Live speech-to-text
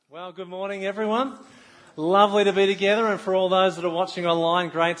Well, good morning, everyone. Lovely to be together, and for all those that are watching online,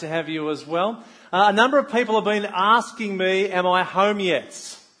 great to have you as well. A number of people have been asking me, am I home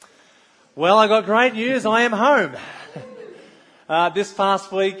yet? Well, I got great news. I am home. This past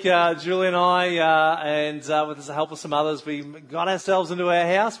week, Julie and I, with the help of some others, we got ourselves into our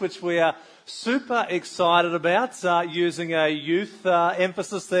house, which we are super excited about, using a youth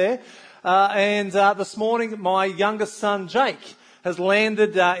emphasis there. This morning, my youngest son, Jake, has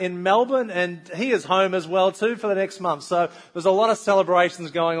landed in Melbourne, and he is home as well too for the next month. So there's a lot of celebrations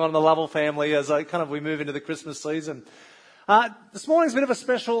going on in the Lovell family as we move into the Christmas season. This morning's a bit of a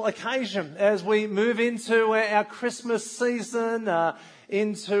special occasion as we move into our Christmas season,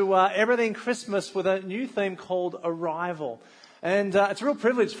 into everything Christmas with a new theme called Arrival. And it's a real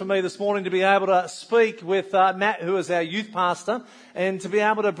privilege for me this morning to be able to speak with Matt, who is our youth pastor, and to be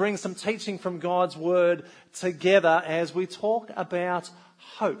able to bring some teaching from God's Word together as we talk about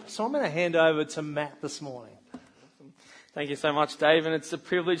hope. So I'm going to hand over to Matt this morning. Thank you so much, Dave, and it's a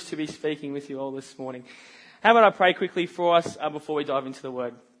privilege to be speaking with you all this morning. How about I pray quickly for us before we dive into the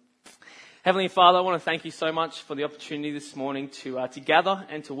Word? Heavenly Father, I want to thank you so much for the opportunity this morning to gather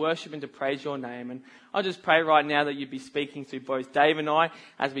and to worship and to praise your name. And I just pray right now that you'd be speaking through both Dave and I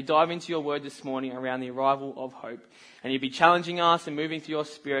as we dive into your word this morning around the arrival of hope. And you'd be challenging us and moving through your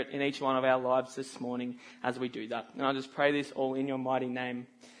spirit in each one of our lives this morning as we do that. And I just pray this all in your mighty name.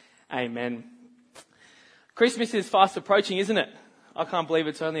 Amen. Christmas is fast approaching, isn't it? I can't believe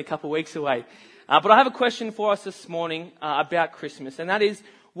it's only a couple of weeks away. But I have a question for us this morning about Christmas, and that is,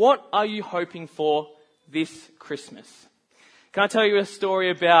 what are you hoping for this Christmas? Can I tell you a story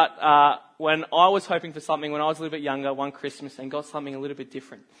about when I was hoping for something when I was a little bit younger one Christmas and got something a little bit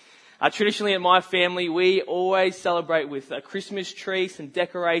different? Traditionally in my family, we always celebrate with a Christmas tree, some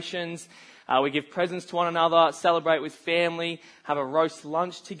decorations. We give presents to one another, celebrate with family, have a roast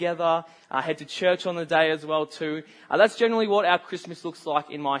lunch together, head to church on the day as well too. That's generally what our Christmas looks like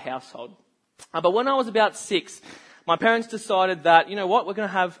in my household. But when I was about 6, my parents decided that, you know what, we're going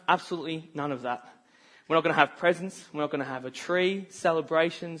to have absolutely none of that. We're not going to have presents. We're not going to have a tree,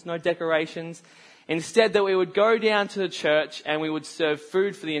 celebrations, no decorations. Instead, that we would go down to the church and we would serve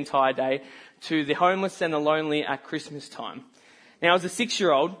food for the entire day to the homeless and the lonely at Christmas time. Now, as a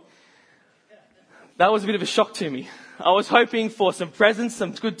 6-year-old, that was a bit of a shock to me. I was hoping for some presents,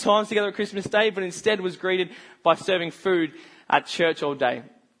 some good times together at Christmas Day, but instead was greeted by serving food at church all day.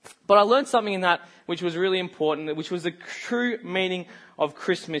 But I learned something in that which was really important, which was the true meaning of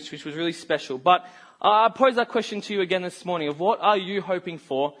Christmas, which was really special. But I pose that question to you again this morning of what are you hoping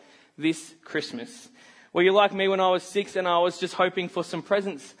for this Christmas? Were you like me when I was 6 and I was just hoping for some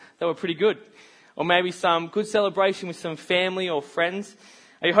presents that were pretty good? Or maybe some good celebration with some family or friends?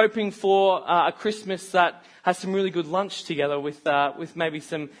 Are you hoping for a Christmas that has some really good lunch together with maybe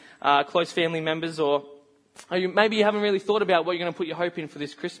some close family members? Or maybe you haven't really thought about what you're going to put your hope in for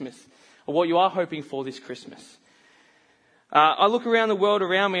this Christmas, or what you are hoping for this Christmas. I look around the world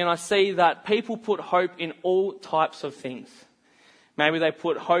around me and I see that people put hope in all types of things. Maybe they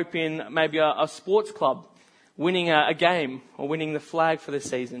put hope in maybe a sports club, winning a game or winning the flag for the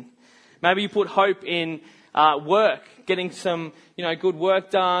season. Maybe you put hope in work, getting some good work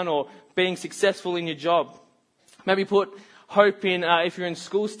done or being successful in your job. Maybe you put hope in, if you're in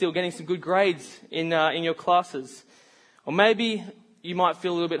school still, getting some good grades in your classes. Or maybe you might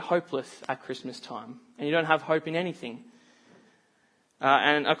feel a little bit hopeless at Christmas time and you don't have hope in anything.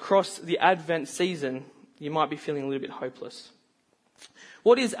 And across the Advent season, you might be feeling a little bit hopeless.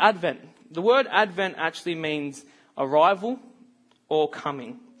 What is Advent? The word Advent actually means arrival or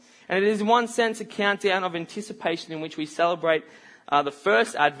coming. And it is in one sense a countdown of anticipation in which we celebrate the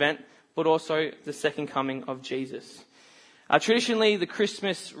first Advent, but also the second coming of Jesus. Traditionally, the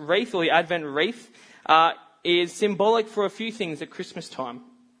Christmas wreath or the Advent wreath is symbolic for a few things at Christmas time.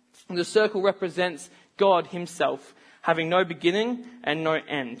 The circle represents God himself, having no beginning and no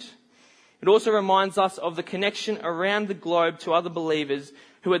end. It also reminds us of the connection around the globe to other believers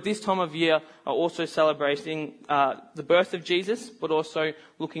who at this time of year are also celebrating the birth of Jesus, but also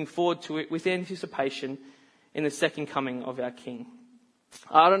looking forward to it with anticipation in the second coming of our King.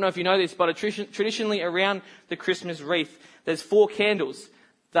 I don't know if you know this, but traditionally around the Christmas wreath, there's 4 candles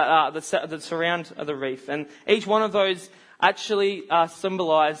that surround the wreath. And each one of those actually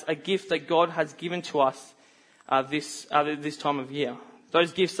symbolize a gift that God has given to us this time of year.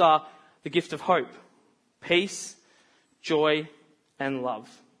 Those gifts are the gift of hope, peace, joy, and love.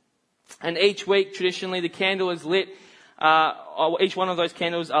 And each week, traditionally, the candle is lit. Each one of those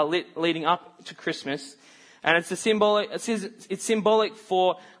candles are lit leading up to Christmas. And it's symbolic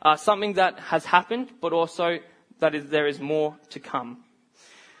for something that has happened, but also that there is more to come.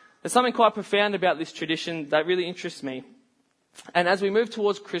 There's something quite profound about this tradition that really interests me. And as we move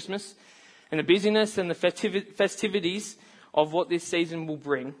towards Christmas and the busyness and the festivities of what this season will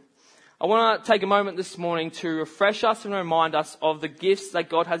bring, I want to take a moment this morning to refresh us and remind us of the gifts that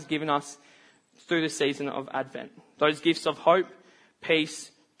God has given us through the season of Advent. Those gifts of hope,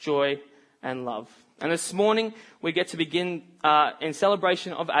 peace, joy, and love. And this morning, we get to begin in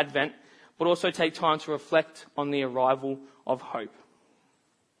celebration of Advent, but also take time to reflect on the arrival of hope.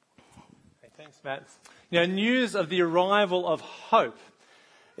 Hey, thanks, Matt. News of the arrival of hope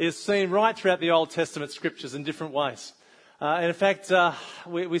is seen right throughout the Old Testament scriptures in different ways. And in fact,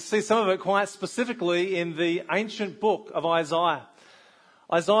 we see some of it quite specifically in the ancient book of Isaiah.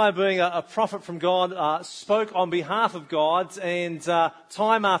 Isaiah, being a prophet from God, spoke on behalf of God, and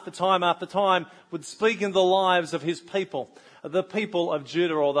time after time after time would speak in the lives of his people, the people of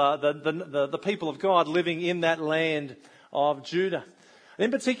Judah, or the people of God living in that land of Judah. In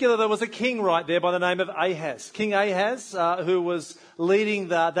particular, there was a king right there by the name of Ahaz. King Ahaz, who was leading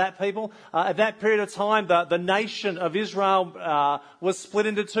that people. At that period of time, the nation of Israel was split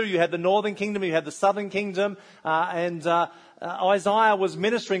into two. You had the northern kingdom, you had the southern kingdom, and Isaiah was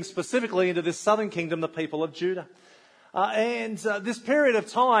ministering specifically into this southern kingdom, the people of Judah. This period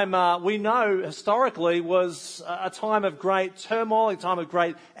of time, we know historically, was a time of great turmoil, a time of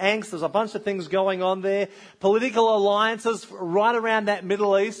great angst. There's a bunch of things going on there. Political alliances right around that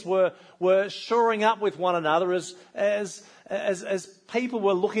Middle East were shoring up with one another as people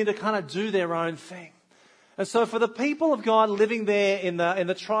were looking to kind of do their own thing. And so for the people of God living there in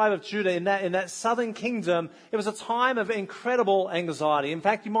the tribe of Judah, in that southern kingdom, it was a time of incredible anxiety. In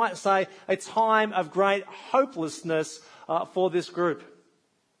fact, you might say a time of great hopelessness for this group.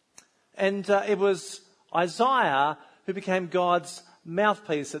 And it was Isaiah who became God's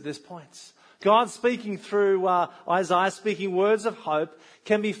mouthpiece at this point. God speaking through Isaiah, speaking words of hope,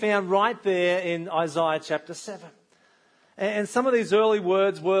 can be found right there in Isaiah chapter 7. And some of these early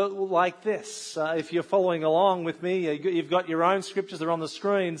words were like this. If you're following along with me, you've got your own scriptures, they're on the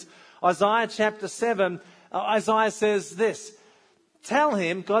screens. Isaiah chapter 7, Isaiah says this. Tell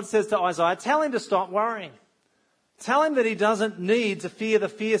him, God says to Isaiah, tell him to stop worrying. Tell him that he doesn't need to fear the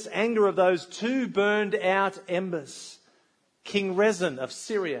fierce anger of those two burned out embers, King Rezin of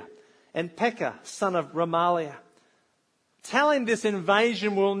Syria and Pekah, son of Remaliah. Tell him this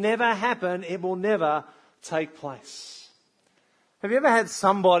invasion will never happen, it will never take place. Have you ever had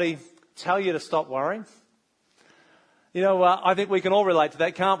somebody tell you to stop worrying? I think we can all relate to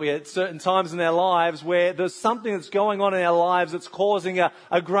that, can't we? At certain times in our lives where there's something that's going on in our lives that's causing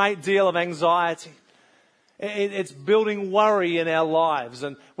a great deal of anxiety. It's building worry in our lives.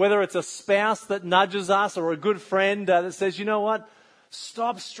 And whether it's a spouse that nudges us or a good friend that says, you know what?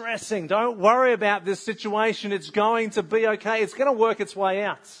 Stop stressing. Don't worry about this situation. It's going to be okay. It's going to work its way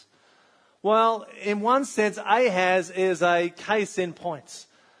out. Well, in one sense, Ahaz is a case in point.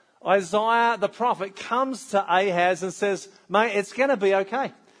 Isaiah, the prophet, comes to Ahaz and says, mate, it's going to be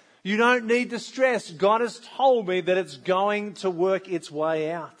okay. You don't need to stress. God has told me that it's going to work its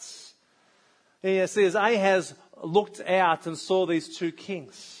way out. He says, Ahaz looked out and saw these two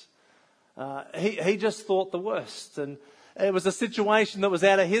kings. He just thought the worst. And it was a situation that was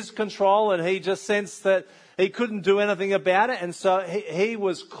out of his control, and he just sensed that he couldn't do anything about it. And so he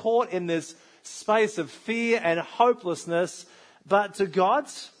was caught in this space of fear and hopelessness. But to God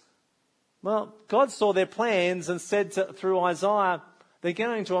saw their plans and said through Isaiah, they're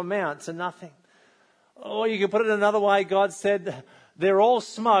going to amount to nothing. Or you can put it another way, God said, they're all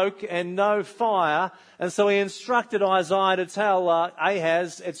smoke and no fire. And so he instructed Isaiah to tell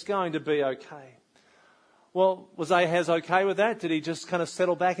Ahaz, it's going to be okay. Well, was Ahaz okay with that? Did he just kind of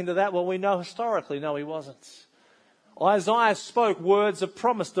settle back into that? Well, we know historically, no, he wasn't. Isaiah spoke words of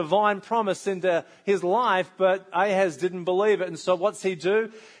promise, divine promise into his life, but Ahaz didn't believe it. And so what's he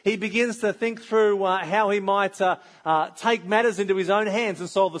do? He begins to think through how he might take matters into his own hands and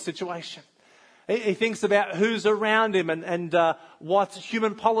solve the situation. He thinks about who's around him and what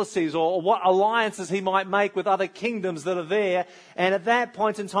human policies or what alliances he might make with other kingdoms that are there. And at that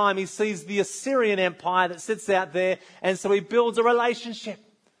point in time, he sees the Assyrian Empire that sits out there. And so he builds a relationship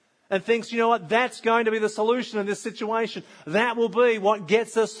and thinks, you know what, that's going to be the solution in this situation. That will be what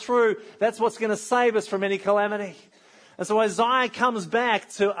gets us through. That's what's going to save us from any calamity. And so Isaiah comes back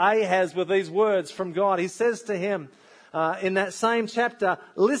to Ahaz with these words from God. He says to him, in that same chapter,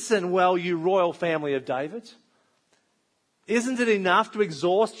 listen well, you royal family of David. Isn't it enough to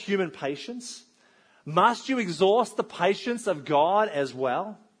exhaust human patience? Must you exhaust the patience of God as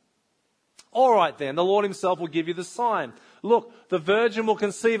well? All right then, the Lord himself will give you the sign. Look, the virgin will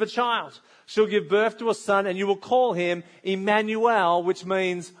conceive a child. She'll give birth to a son, and you will call him Emmanuel, which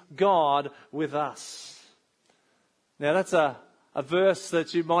means God with us. Now that's a verse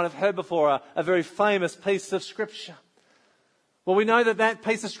that you might have heard before, a very famous piece of scripture. Well, we know that that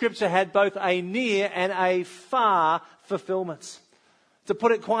piece of scripture had both a near and a far fulfillment. To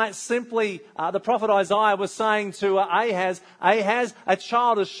put it quite simply, the prophet Isaiah was saying to Ahaz, a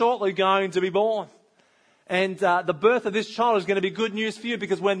child is shortly going to be born. And the birth of this child is going to be good news for you,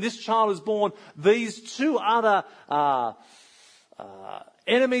 because when this child is born, these two other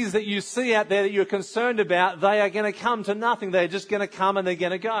enemies that you see out there that you're concerned about, they are going to come to nothing. They're just going to come and they're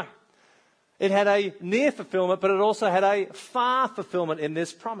going to go. It had a near fulfillment, but it also had a far fulfillment in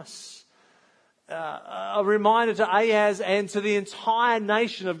this promise. A reminder to Ahaz and to the entire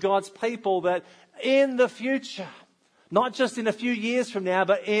nation of God's people that in the future, not just in a few years from now,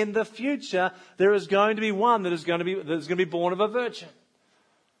 but in the future, there is going to be one that is going to be born of a virgin.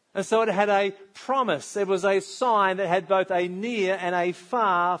 And so it had a promise. It was a sign that had both a near and a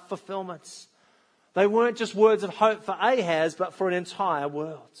far fulfillment. They weren't just words of hope for Ahaz, but for an entire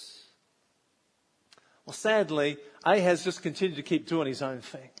world. Well, sadly, Ahaz just continued to keep doing his own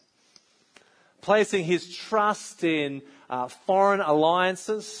thing, placing his trust in foreign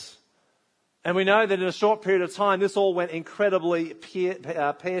alliances. And we know that in a short period of time, this all went incredibly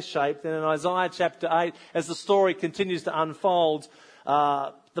pear-shaped. And in Isaiah chapter 8, as the story continues to unfold,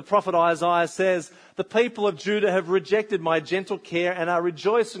 the prophet Isaiah says, "The people of Judah have rejected my gentle care and are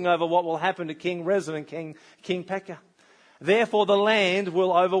rejoicing over what will happen to King Rezin and King Pekah. Therefore the land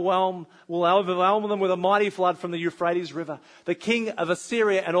will overwhelm them with a mighty flood from the Euphrates River, the king of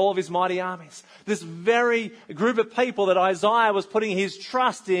Assyria and all of his mighty armies." This very group of people that Isaiah was putting his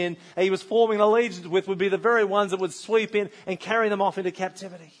trust in, and he was forming an allegiance with, would be the very ones that would sweep in and carry them off into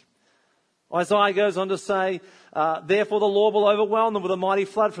captivity. Isaiah goes on to say, "Therefore the Lord will overwhelm them with a mighty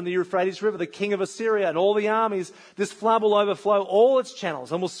flood from the Euphrates River, the king of Assyria and all the armies. This flood will overflow all its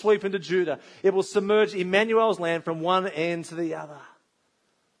channels and will sweep into Judah. It will submerge Emmanuel's land from one end to the other."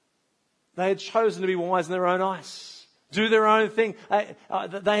 They had chosen to be wise in their own eyes, do their own thing.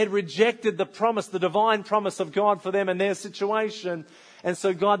 They had rejected the promise, the divine promise of God for them and their situation. And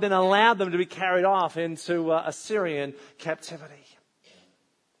so God then allowed them to be carried off into Assyrian captivity.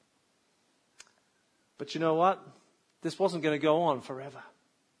 But you know what? This wasn't going to go on forever.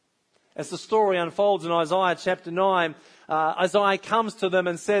 As the story unfolds in Isaiah chapter 9, Isaiah comes to them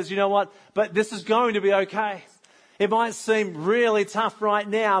and says, you know what? But this is going to be okay. It might seem really tough right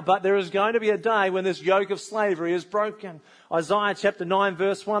now, but there is going to be a day when this yoke of slavery is broken. Isaiah chapter 9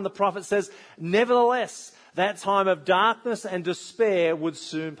 verse 1, the prophet says, "Nevertheless, that time of darkness and despair would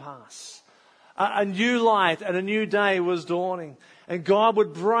soon pass. A new light and a new day was dawning. And God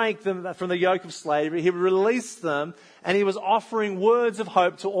would break them from the yoke of slavery. He would release them. And he was offering words of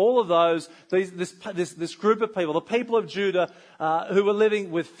hope to all of those, this group of people, the people of Judah, who were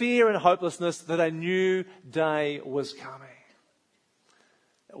living with fear and hopelessness, that a new day was coming.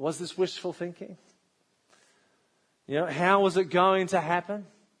 Was this wishful thinking? You know, how was it going to happen?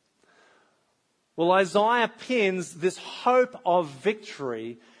 Well, Isaiah pins this hope of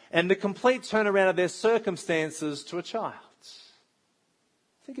victory and the complete turnaround of their circumstances to a child.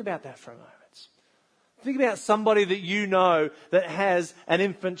 Think about that for a moment. Think about somebody that you know that has an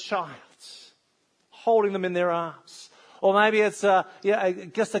infant child, holding them in their arms. Or maybe it's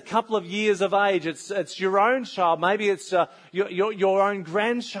just a couple of years of age. It's your own child. Maybe it's your own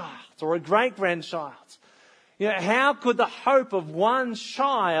grandchild or a great-grandchild. You know, how could the hope of one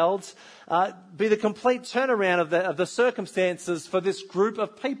child be the complete turnaround of the circumstances for this group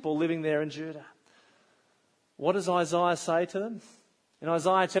of people living there in Judah? What does Isaiah say to them? In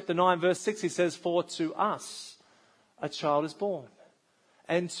Isaiah chapter 9 verse 6 he says, "For to us a child is born,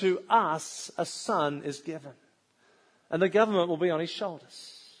 and to us a son is given, and the government will be on his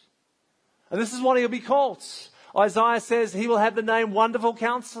shoulders. And this is what he'll be called." Isaiah says he will have the name Wonderful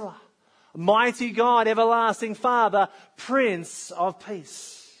Counselor, Mighty God, Everlasting Father, Prince of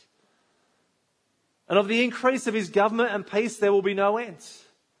Peace. And of the increase of his government and peace there will be no end.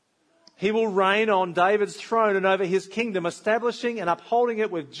 He will reign on David's throne and over his kingdom, establishing and upholding it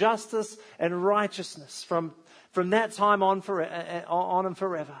with justice and righteousness from that time on and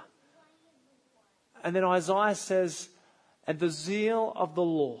forever. And then Isaiah says, "And the zeal of the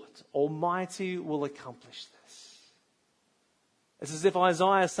Lord Almighty will accomplish this." It's as if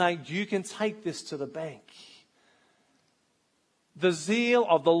Isaiah is saying, you can take this to the bank. The zeal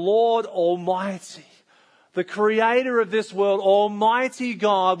of the Lord Almighty, the creator of this world, Almighty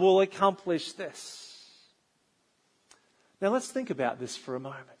God, will accomplish this. Now let's think about this for a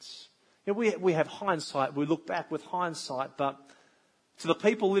moment. You know, we have hindsight, we look back with hindsight, but to the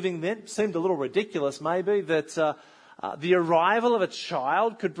people living then, it seemed a little ridiculous maybe that the arrival of a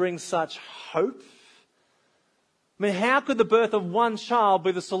child could bring such hope. I mean, how could the birth of one child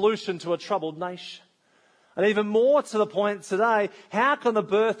be the solution to a troubled nation? And even more to the point today, how can the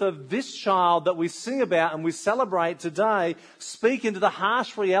birth of this child that we sing about and we celebrate today speak into the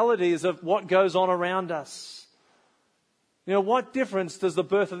harsh realities of what goes on around us? You know, what difference does the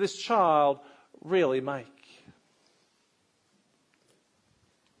birth of this child really make?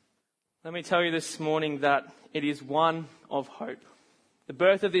 Let me tell you this morning that it is one of hope. The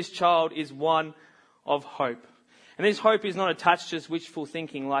birth of this child is one of hope. And this hope is not attached to just wishful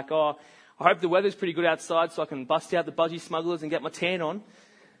thinking like, oh, I hope the weather's pretty good outside so I can bust out the budgie smugglers and get my tan on.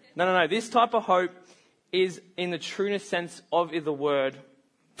 No. This type of hope is in the truest sense of the word.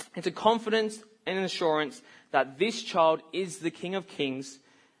 It's a confidence and an assurance that this child is the King of Kings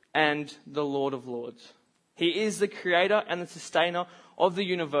and the Lord of Lords. He is the creator and the sustainer of the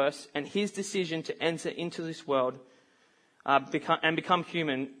universe, and his decision to enter into this world become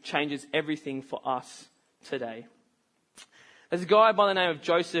human changes everything for us today. There's a guy by the name of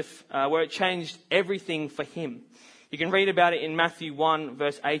Joseph where it changed everything for him. You can read about it in Matthew 1,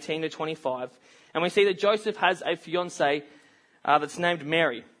 verse 18 to 25. And we see that Joseph has a fiancée that's named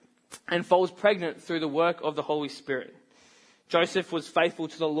Mary and falls pregnant through the work of the Holy Spirit. Joseph was faithful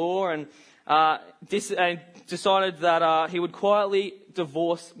to the law and decided that he would quietly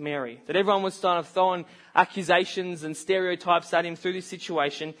divorce Mary. That everyone was starting throwing accusations and stereotypes at him through this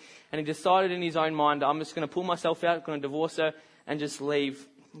situation. And he decided in his own mind, I'm just going to pull myself out, going to divorce her and just leave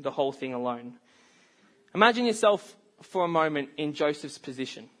the whole thing alone. Imagine yourself for a moment in Joseph's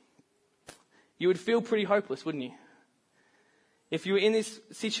position. You would feel pretty hopeless, wouldn't you? If you were in this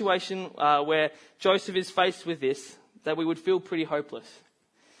situation where Joseph is faced with this, that we would feel pretty hopeless.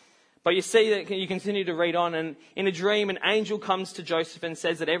 But you see that you continue to read on, and in a dream, an angel comes to Joseph and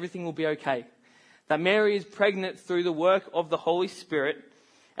says that everything will be okay. That Mary is pregnant through the work of the Holy Spirit,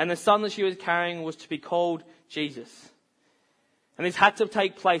 and the son that she was carrying was to be called Jesus. And this had to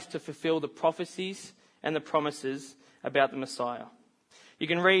take place to fulfill the prophecies and the promises about the Messiah. You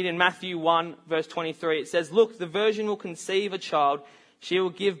can read in Matthew 1, verse 23, it says, "Look, the virgin will conceive a child. She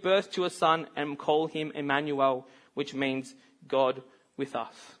will give birth to a son and call him Emmanuel," which means God with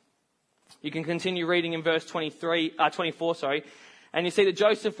us. You can continue reading in verse 24, and you see that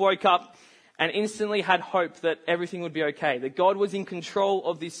Joseph woke up and instantly had hope that everything would be okay, that God was in control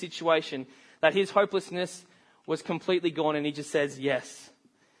of this situation, that his hopelessness was completely gone, and he just says yes.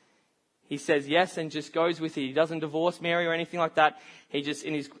 He says yes and just goes with it. He doesn't divorce Mary or anything like that. He just,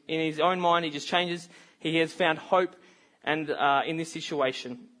 in his own mind, he just changes. He has found hope and in this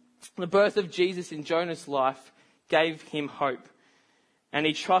situation. The birth of Jesus in Jonah's life gave him hope. And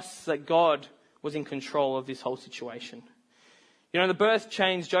he trusts that God was in control of this whole situation. You know, the birth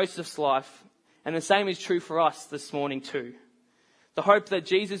changed Joseph's life, and the same is true for us this morning too. The hope that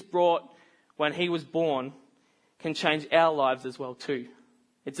Jesus brought when he was born can change our lives as well too.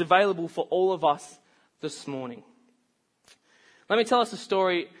 It's available for all of us this morning. Let me tell us a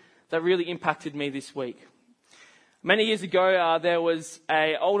story that really impacted me this week. Many years ago, there was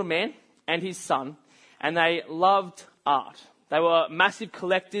an older man and his son, and they loved art. They were massive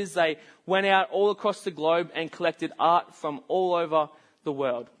collectors. They went out all across the globe and collected art from all over the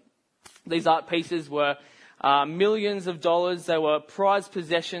world. These art pieces were millions of dollars. They were prized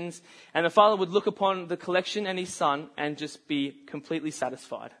possessions. And the father would look upon the collection and his son and just be completely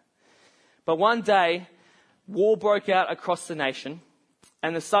satisfied. But one day, war broke out across the nation,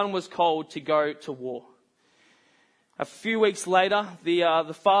 and the son was called to go to war. A few weeks later,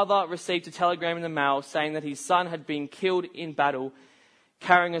 the father received a telegram in the mail saying that his son had been killed in battle,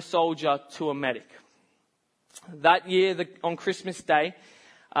 carrying a soldier to a medic. That year, on Christmas Day,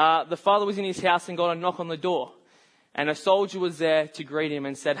 the father was in his house and got a knock on the door. And a soldier was there to greet him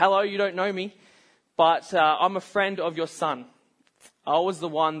and said, "Hello, you don't know me, but I'm a friend of your son. I was the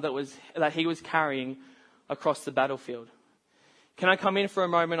one that he was carrying across the battlefield. Can I come in for a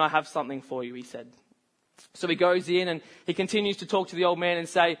moment? I have something for you," he said. So he goes in and he continues to talk to the old man and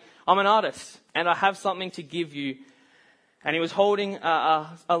say, "I'm an artist and I have something to give you." And he was holding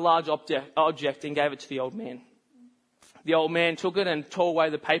a large object and gave it to the old man. The old man took it and tore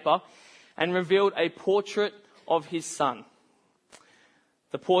away the paper and revealed a portrait of his son.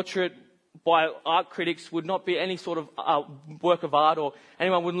 The portrait, by art critics, would not be any sort of work of art, or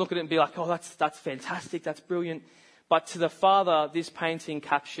anyone wouldn't look at it and be like, "Oh, that's fantastic, that's brilliant." But to the father, this painting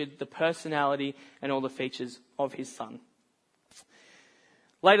captured the personality and all the features of his son.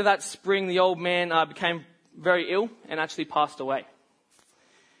 Later that spring, the old man became very ill and actually passed away.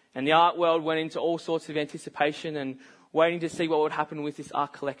 And the art world went into all sorts of anticipation and waiting to see what would happen with this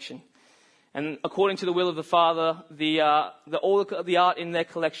art collection. And according to the will of the Father, all the art in their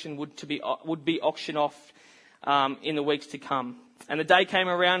collection would be auctioned off in the weeks to come. And the day came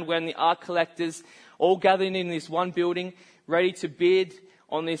around when the art collectors all gathered in this one building, ready to bid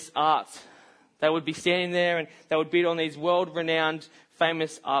on this art. They would be standing there and they would bid on these world-renowned,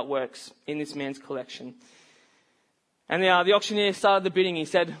 famous artworks in this man's collection. And the auctioneer started the bidding. He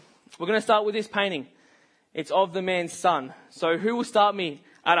said, "We're going to start with this painting. It's of the man's son. So who will start me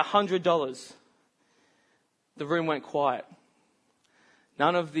at $100? The room went quiet.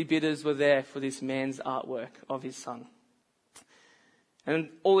 None of the bidders were there for this man's artwork of his son. And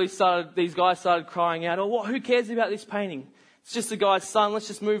these guys started crying out, "Oh, who cares about this painting? It's just the guy's son. Let's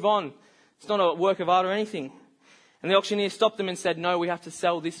just move on. It's not a work of art or anything." And the auctioneer stopped them and said, "No, we have to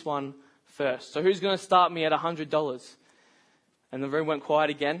sell this one first. So who's going to start me at $100? And the room went quiet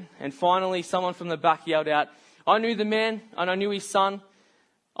again. And finally, someone from the back yelled out, "I knew the man and I knew his son.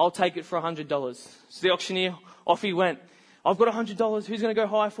 I'll take it for $100. So the auctioneer, off he went. "I've got $100. Who's going to go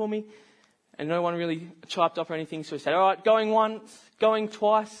high for me?" And no one really chirped up or anything. So he said, "All right, going once, going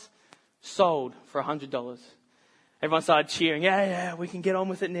twice, sold for $100. Everyone started cheering. Yeah, we can get on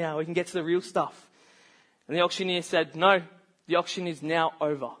with it now. We can get to the real stuff. And the auctioneer said, "No, the auction is now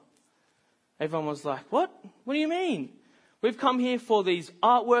over." Everyone was like, "What? What do you mean? We've come here for these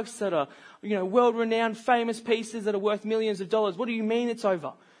artworks that are, world-renowned, famous pieces that are worth millions of dollars. What do you mean it's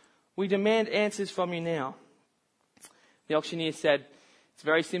over? We demand answers from you now." The auctioneer said, "It's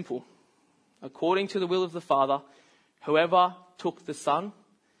very simple. According to the will of the Father, whoever took the Son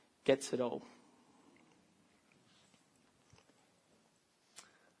gets it all."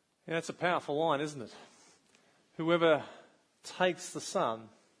 Yeah, it's a powerful line, isn't it? Whoever takes the Son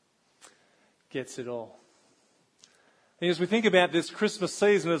gets it all. And as we think about this Christmas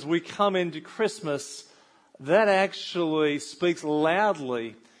season, as we come into Christmas, that actually speaks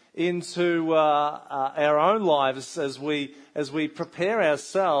loudly into our own lives as we prepare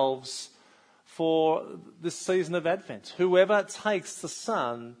ourselves for this season of Advent. Whoever takes the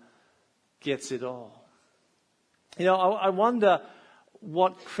Son gets it all. I wonder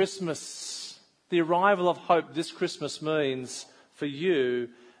what Christmas, the arrival of hope this Christmas means for you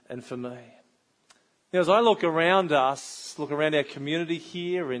and for me. As I look around us, look around our community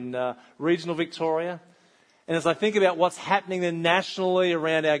here in regional Victoria, and as I think about what's happening then nationally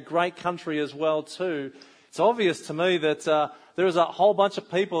around our great country as well too, it's obvious to me that there is a whole bunch of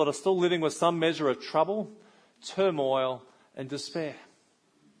people that are still living with some measure of trouble, turmoil and despair.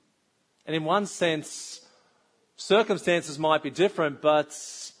 And in one sense, circumstances might be different, but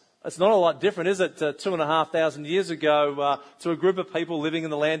it's not a lot different, is it, 2,500 years ago to a group of people living in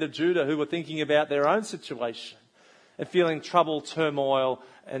the land of Judah who were thinking about their own situation and feeling trouble, turmoil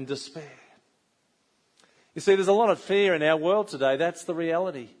and despair. You see, there's a lot of fear in our world today. That's the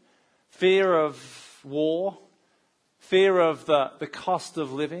reality. Fear of war, fear of the cost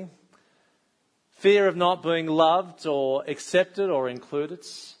of living, fear of not being loved or accepted or included.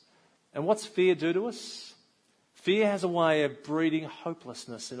 And what's fear do to us? Fear has a way of breeding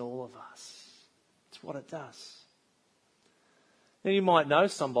hopelessness in all of us. It's what it does. Now you might know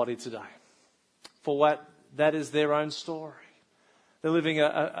somebody today for what that is their own story. They're living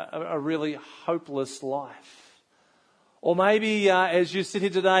a really hopeless life. Or maybe as you sit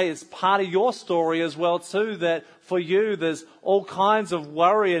here today, it's part of your story as well too, that for you there's all kinds of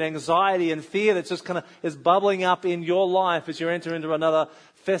worry and anxiety and fear that just kind of is bubbling up in your life as you enter into another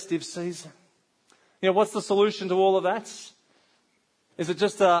festive season. What's the solution to all of that? Is it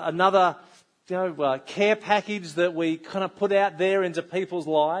just another care package that we kind of put out there into people's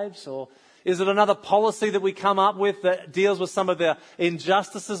lives? Or is it another policy that we come up with that deals with some of the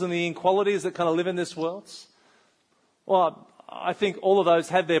injustices and the inequalities that kind of live in this world? Well, I think all of those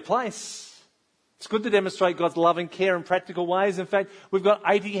have their place. It's good to demonstrate God's love and care in practical ways. In fact, we've got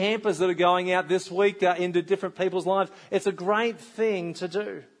 80 hampers that are going out this week into different people's lives. It's a great thing to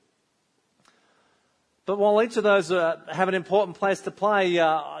do. But while each of those have an important place to play,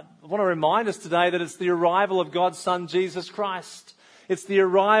 I want to remind us today that it's the arrival of God's Son, Jesus Christ. It's the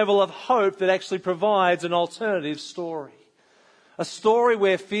arrival of hope that actually provides an alternative story. A story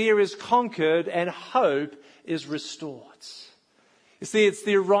where fear is conquered and hope is restored. You see, it's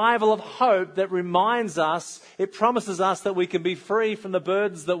the arrival of hope that reminds us, it promises us that we can be free from the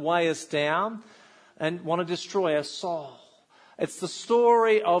burdens that weigh us down and want to destroy our soul. It's the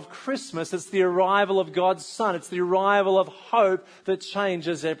story of Christmas. It's the arrival of God's Son. It's the arrival of hope that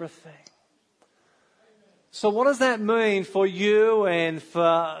changes everything. So what does that mean for you and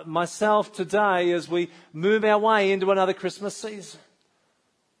for myself today as we move our way into another Christmas season?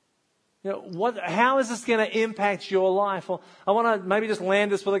 How is this going to impact your life? Well, I want to maybe just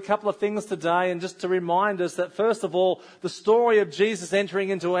land us with a couple of things today, and just to remind us that, first of all, the story of Jesus entering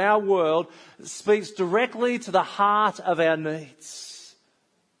into our world speaks directly to the heart of our needs.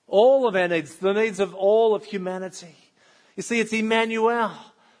 All of our needs, the needs of all of humanity. You see, it's Emmanuel,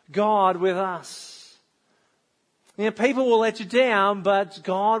 God with us. People will let you down, but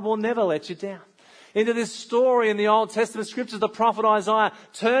God will never let you down. Into this story in the Old Testament scriptures, the prophet Isaiah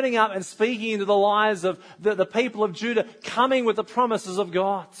turning up and speaking into the lives of the people of Judah, coming with the promises of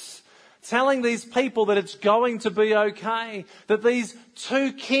God, telling these people that it's going to be okay, that these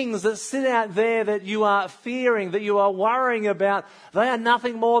two kings that sit out there that you are fearing, that you are worrying about, they are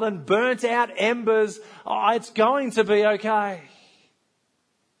nothing more than burnt out embers. It's going to be okay.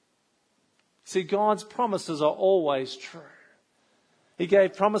 See, God's promises are always true. He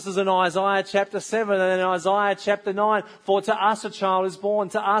gave promises in Isaiah chapter 7 and in Isaiah chapter 9. For to us a child is born,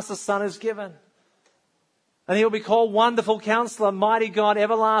 to us a son is given. And he will be called Wonderful Counselor, Mighty God,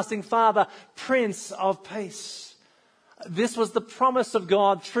 Everlasting Father, Prince of Peace. This was the promise of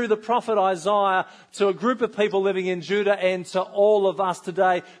God through the prophet Isaiah to a group of people living in Judah and to all of us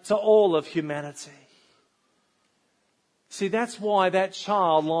today, to all of humanity. See, that's why that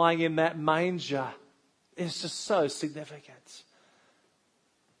child lying in that manger is just so significant.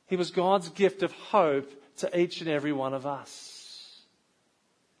 He was God's gift of hope to each and every one of us.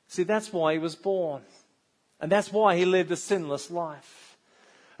 See, that's why he was born. And that's why he lived a sinless life.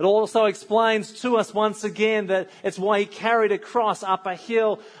 It also explains to us once again that it's why he carried a cross up a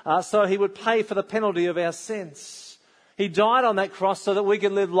hill so he would pay for the penalty of our sins. He died on that cross so that we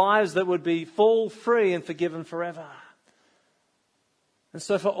could live lives that would be full, free and forgiven forever. And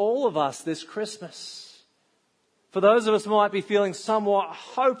so for all of us this Christmas, for those of us who might be feeling somewhat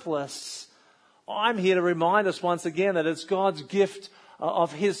hopeless, I'm here to remind us once again that it's God's gift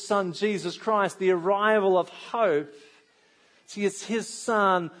of his Son, Jesus Christ, the arrival of hope. See, it's his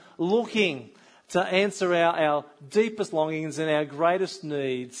Son looking to answer our deepest longings and our greatest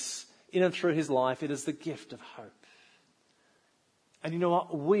needs in and through his life. It is the gift of hope. And you know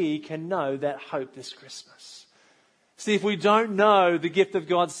what? We can know that hope this Christmas. See, if we don't know the gift of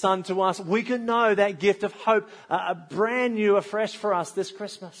God's Son to us, we can know that gift of hope, brand new, afresh for us this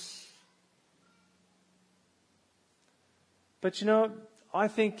Christmas. But I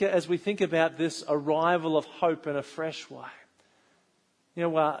think as we think about this arrival of hope in a fresh way,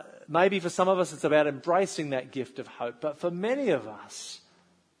 maybe for some of us it's about embracing that gift of hope. But for many of us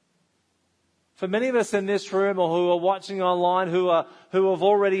in this room or who are watching online who have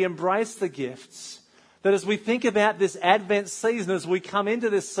already embraced the gifts, that as we think about this Advent season, as we come into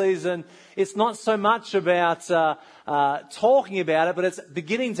this season, it's not so much about talking about it, but it's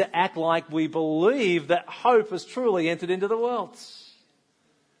beginning to act like we believe that hope has truly entered into the world.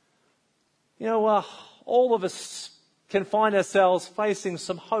 All of us can find ourselves facing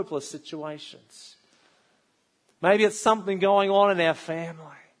some hopeless situations. Maybe it's something going on in our family.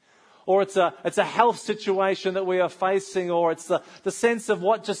 Or it's a health situation that we are facing, or it's the sense of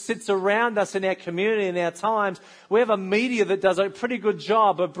what just sits around us in our community in our times. We have a media that does a pretty good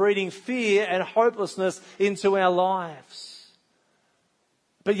job of breeding fear and hopelessness into our lives.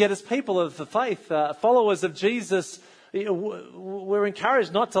 But yet as people of the faith, followers of Jesus, we're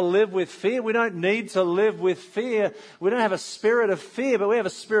encouraged not to live with fear. We don't need to live with fear. We don't have a spirit of fear, but we have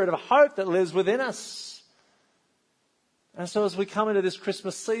a spirit of hope that lives within us. And so as we come into this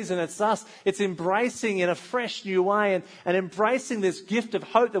Christmas season, it's embracing in a fresh new way and embracing this gift of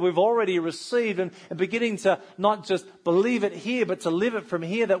hope that we've already received and beginning to not just believe it here, but to live it from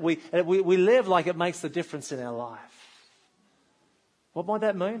here, that we live like it makes the difference in our life. What might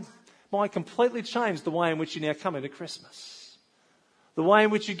that mean? It might completely change the way in which you now come into Christmas. The way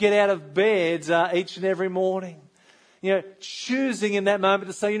in which you get out of bed each and every morning. Choosing in that moment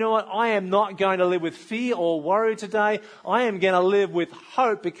to say, you know what, I am not going to live with fear or worry today. I am going to live with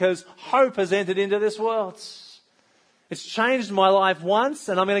hope because hope has entered into this world. It's changed my life once,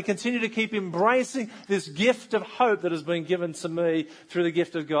 and I'm going to continue to keep embracing this gift of hope that has been given to me through the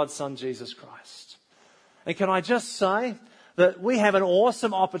gift of God's Son, Jesus Christ. And can I just say that we have an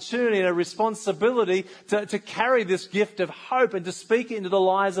awesome opportunity and a responsibility to carry this gift of hope and to speak it into the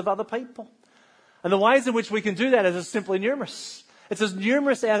lives of other people. And the ways in which we can do that is simply numerous. It's as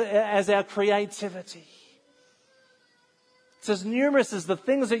numerous as our creativity. It's as numerous as the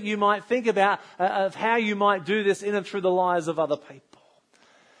things that you might think about of how you might do this in and through the lives of other people.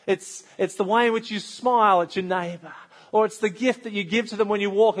 It's the way in which you smile at your neighbour. Or it's the gift that you give to them when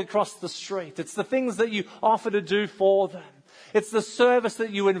you walk across the street. It's the things that you offer to do for them. It's the service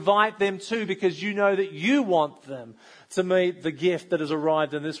that you invite them to because you know that you want them to meet the gift that has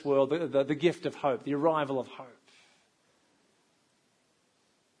arrived in this world, the gift of hope, the arrival of hope.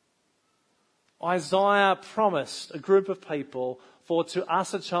 Isaiah promised a group of people, for to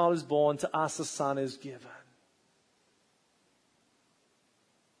us a child is born, to us a son is given.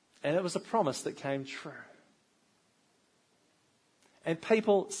 And it was a promise that came true. And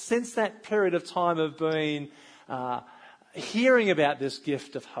people, since that period of time, have been hearing about this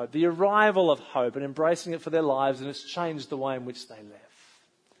gift of hope, the arrival of hope, and embracing it for their lives, and it's changed the way in which they live.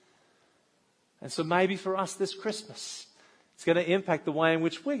 And so maybe for us this Christmas, it's going to impact the way in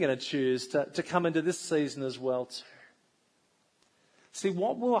which we're going to choose to come into this season as well too. See,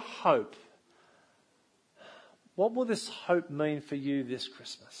 what will this hope mean for you this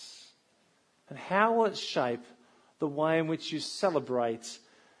Christmas? And how will it shape the way in which you celebrate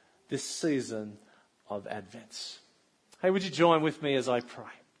this season of Advent? Hey, would you join with me as I pray?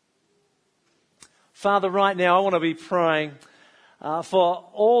 Father, right now I want to be praying for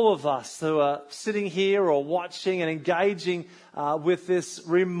all of us who are sitting here or watching and engaging with this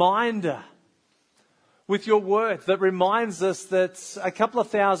reminder, with your word that reminds us that a couple of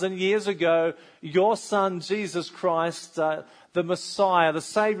thousand years ago, your Son, Jesus Christ, the Messiah, the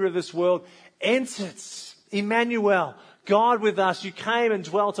Saviour of this world, entered. Emmanuel, God with us, you came and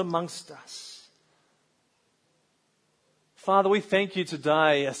dwelt amongst us. Father, we thank you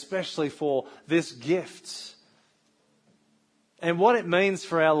today, especially for this gift and what it means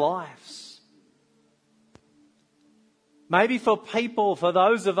for our lives. Maybe for people, for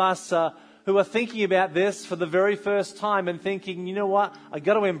those of us who are thinking about this for the very first time and thinking, you know what, I've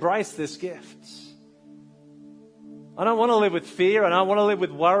got to embrace this gift. I don't want to live with fear, and I don't want to live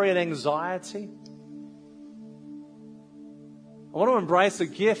with worry and anxiety. I want to embrace a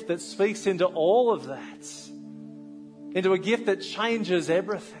gift that speaks into all of that, into a gift that changes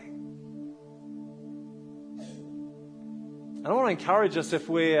everything. And I want to encourage us, if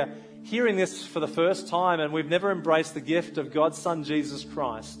we're hearing this for the first time and we've never embraced the gift of God's Son, Jesus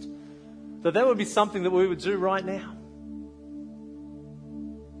Christ, that would be something that we would do right now.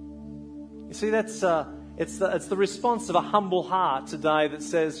 You see, it's the response of a humble heart today that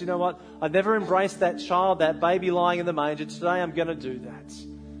says, you know what, I never embraced that child, that baby lying in the manger. Today I'm going to do that.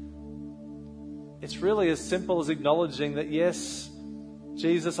 It's really as simple as acknowledging that, yes,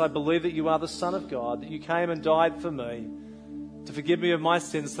 Jesus, I believe that you are the Son of God, that you came and died for me to forgive me of my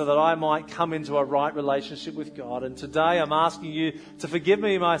sins so that I might come into a right relationship with God. And today I'm asking you to forgive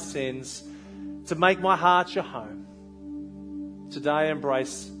me my sins, to make my heart your home. Today I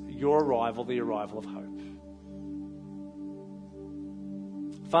embrace your arrival, the arrival of hope.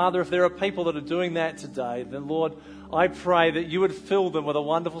 Father, if there are people that are doing that today, then Lord, I pray that you would fill them with a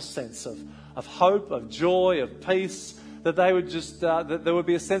wonderful sense of hope, of joy, of peace, that they would that there would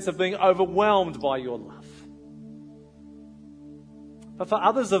be a sense of being overwhelmed by your love. But for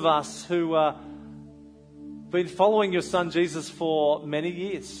others of us who have been following your Son Jesus for many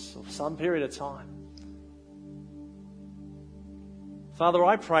years, or some period of time, Father,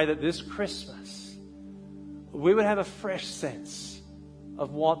 I pray that this Christmas we would have a fresh sense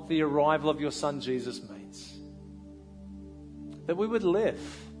of what the arrival of your Son Jesus means. That we would live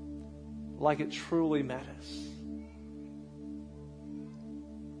like it truly matters.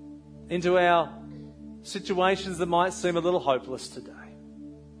 Into our situations that might seem a little hopeless today,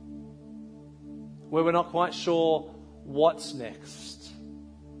 where we're not quite sure what's next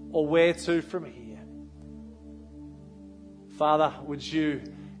or where to from here. Father, would you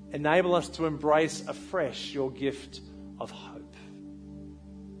enable us to embrace afresh your gift of hope?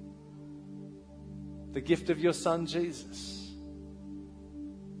 The gift of your Son, Jesus.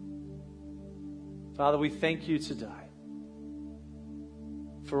 Father, we thank you today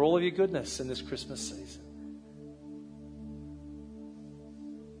for all of your goodness in this Christmas season.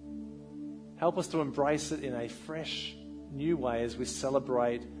 Help us to embrace it in a fresh, new way as we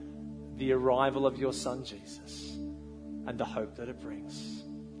celebrate the arrival of your Son, Jesus, and the hope that it brings.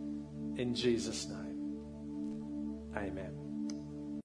 In Jesus' name, amen.